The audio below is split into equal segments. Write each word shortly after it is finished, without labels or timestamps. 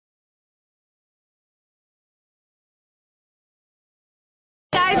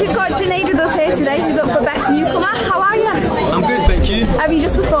guys, we've got Jernade with us here today, who's up for Best Newcomer. How are you? I'm good, thank you. Have you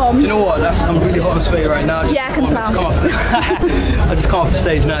just performed? You know what, I'm really hot and sweaty right now. Yeah, I can tell. I just come off the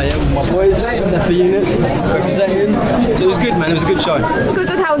stage now, yeah, with my boys, left the unit, representing. So it was good, man, it was a good show. Good,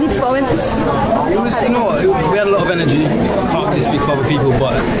 how was your performance? It was, you know what, we had a lot of energy. Can't really speak for other people,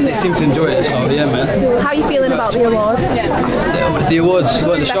 but they seemed to enjoy it, so yeah, man. How are you feeling about the awards? The awards,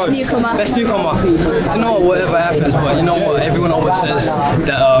 what the show? Best Newcomer. Best Newcomer. You know what, whatever happens, but you know what, everyone always says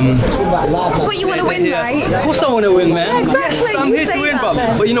that but you want to win, right? Of course I want to win, man. Yeah, exactly. Yes, I'm here to win,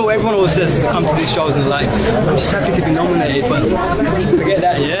 but you know what, everyone always says, come to these shows and like, I'm just happy to be nominated, but forget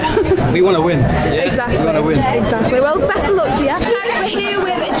that, yeah? We want to win, yeah? Exactly. We want to win. Exactly. Well, best of luck to you. Guys, we're here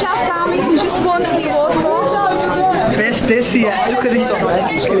with Jaz Dhami, who's just won the award for Best Desi. Look at this one,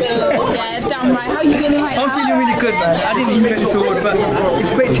 man. Yeah, damn right. How are you feeling right now? I'm feeling really good, man. I didn't expect this award, but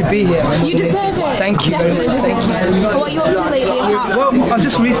it's great to be here, man. You deserve it. Thank you very much. Thank you. What are you up to lately? Well, I've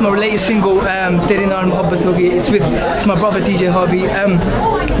just released my latest single, Derinaan Mohabbat Hogi. It's with my brother DJ Harvey.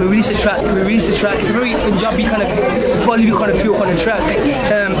 We released a track. It's a very Punjabi kind of, Bollywood kind of feel kind of track.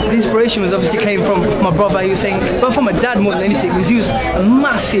 The inspiration was obviously came from my brother. He was saying, but from my dad more than anything, because he was a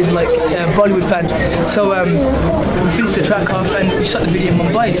massive like Bollywood fan. So we finished the track off and we shot the video in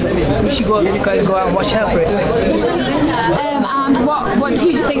Mumbai. So we should go, you guys go out and watch out for it. And what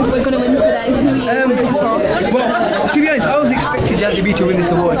do you think we're going to win today? Who are you rooting for? Well, to be honest, I was expecting Jaz Dhami to win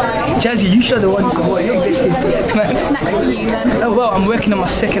this award. Jazzy, you should have won this award. You exist, yeah, man. What's next for you then? Well, I'm working on my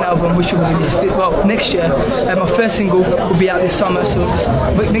second album, which will be released next year. My first single will be out this summer, so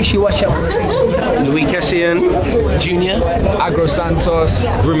just make sure you watch out for the single. Louis Kessian, Junior, Agro Santos,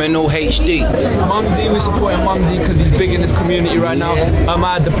 Rumeno HD. Mumzy, we're supporting Mumzy because he's big in this community right now.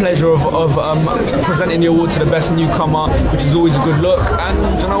 I had the pleasure of presenting the award to the best newcomer, which is always a good look.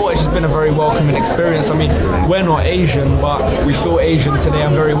 And you know what? It's just been a very welcoming experience. I mean, we're not Asian, but we feel Asian today.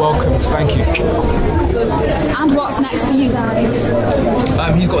 I'm very welcomed. Thank you. And what's next for you guys?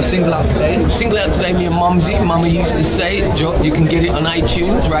 He's got a single out today. Single out today, me and Mumzy. Mama used to say, you can get it on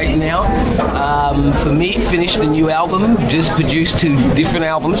iTunes right now. For me, finished the new album. Just produced 2 different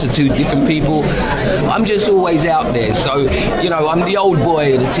albums for 2 different people. I'm just always out there, so you know, I'm the old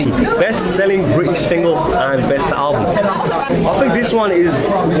boy of the team. Best-selling British single and best album. I think this one is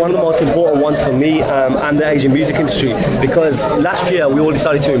one of the most important ones for me and the Asian music industry, because last year we all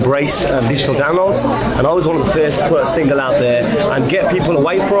decided to embrace digital downloads, and I was one of the first to put a single out there and get people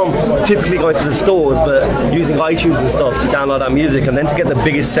away from typically going to the stores, but using iTunes and stuff to download our music, and then to get the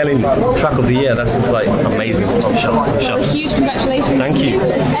biggest selling track of the year. That's just like amazing. I'm shocked. Well, huge congratulations. Thank you.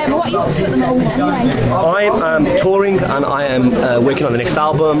 What are you up to at the moment anyway? I'm touring and I am working on the next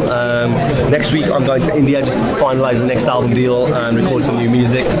album. Next week I'm going to India just to finalise the next album deal and record some new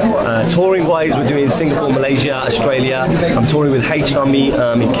music. Touring wise, we're doing Singapore, Malaysia, Australia. I'm touring with Jaz Dhami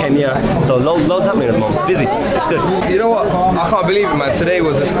in Kenya. So loads happening at the moment. It's busy. It's good. You know what? I can't believe it, man. Today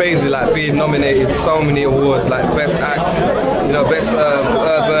was just crazy, like being nominated so many awards, like best act, you know, best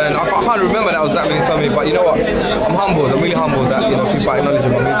urban. I can't remember that was that many, so many. But you know what? I'm humbled. I'm really humbled that people are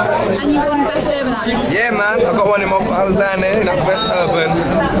acknowledging my music. And you won best urban act. Yeah, man. I got one in my. I was down there, best urban.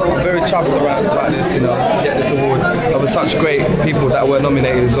 I'm very chuffed about this, to get this award. There were such great people that were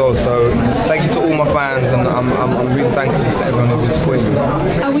nominated as well. So thank you to all my fans, and I'm really thankful to everyone who's supporting me.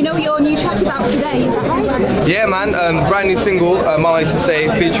 And we know your new track is out today. Is that right? Yeah, man. Brand new single. Mama used to say,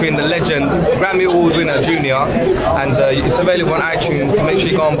 featuring the legend Grammy Award winner Junior, and it's available on iTunes. Make sure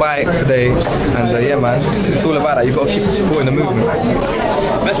you go and buy it today. And yeah, man, it's all about that. You've got to keep supporting the movement.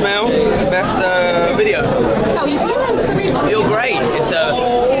 Best male, best video. How are you feeling? I feel great. It's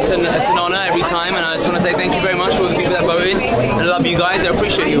an honour every time, and I just want to say thank you very much to all the people that voted. I love you guys. I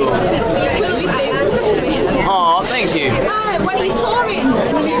appreciate you all. We love you too. Aw, thank you. When are you touring in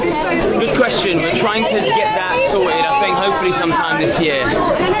the UK? Good question. We're trying to get that sorted. I think hopefully sometime this year.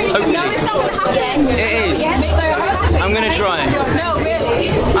 Hopefully. No, it's not going to happen. It is. Make sure it happens. I'm going to try. No, really.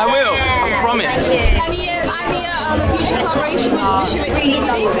 I will. I promise. Any idea of a future collaboration with Bushwick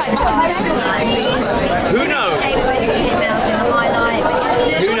DVDs like back in the day? Who knows?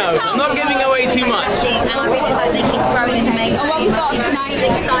 Who knows? I'm not giving away too much. And what we got tonight?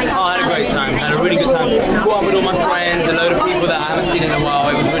 Oh, I had a great time. I had a really good time. Caught up with all my friends, a load of people that I haven't seen in a while.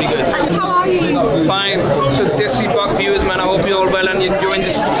 It was really good. How are you? Fine. So Desi-Box viewers, man, I hope you're all well and you're enjoying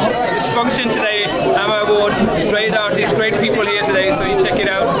this function today. Our awards, great artists, great people here today, so you check it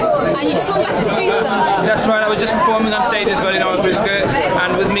out. And you just won Best Producer. That's right, I was just performing on stage as well, it was good.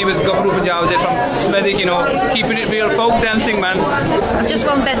 And with me was Gabru Punjab from Smedic, keeping it real, folk dancing, man. Just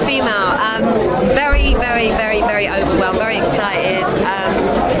won Best Female. Very overwhelmed, very excited.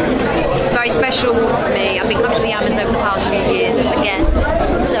 very special award to me. I've been coming to the Amazon over the past few years as a guest.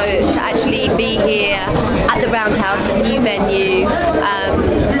 So to actually be here at the Roundhouse, a new venue,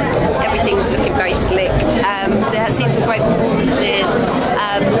 everything's looking very slick. There has seen some great performances,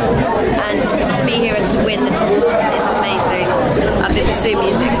 and to be here and to win this award is amazing. I've been pursuing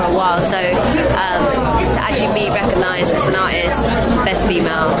music for a while, so to actually be recognised as an artist, best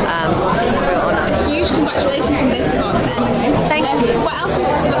female, is a real honour. Huge congratulations from Desi-Box. Thank you. What else are you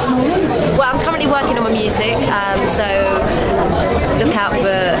up to at the moment? Well, I'm currently working on my music, so look out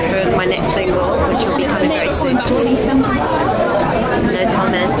for my next single, which will be coming very soon.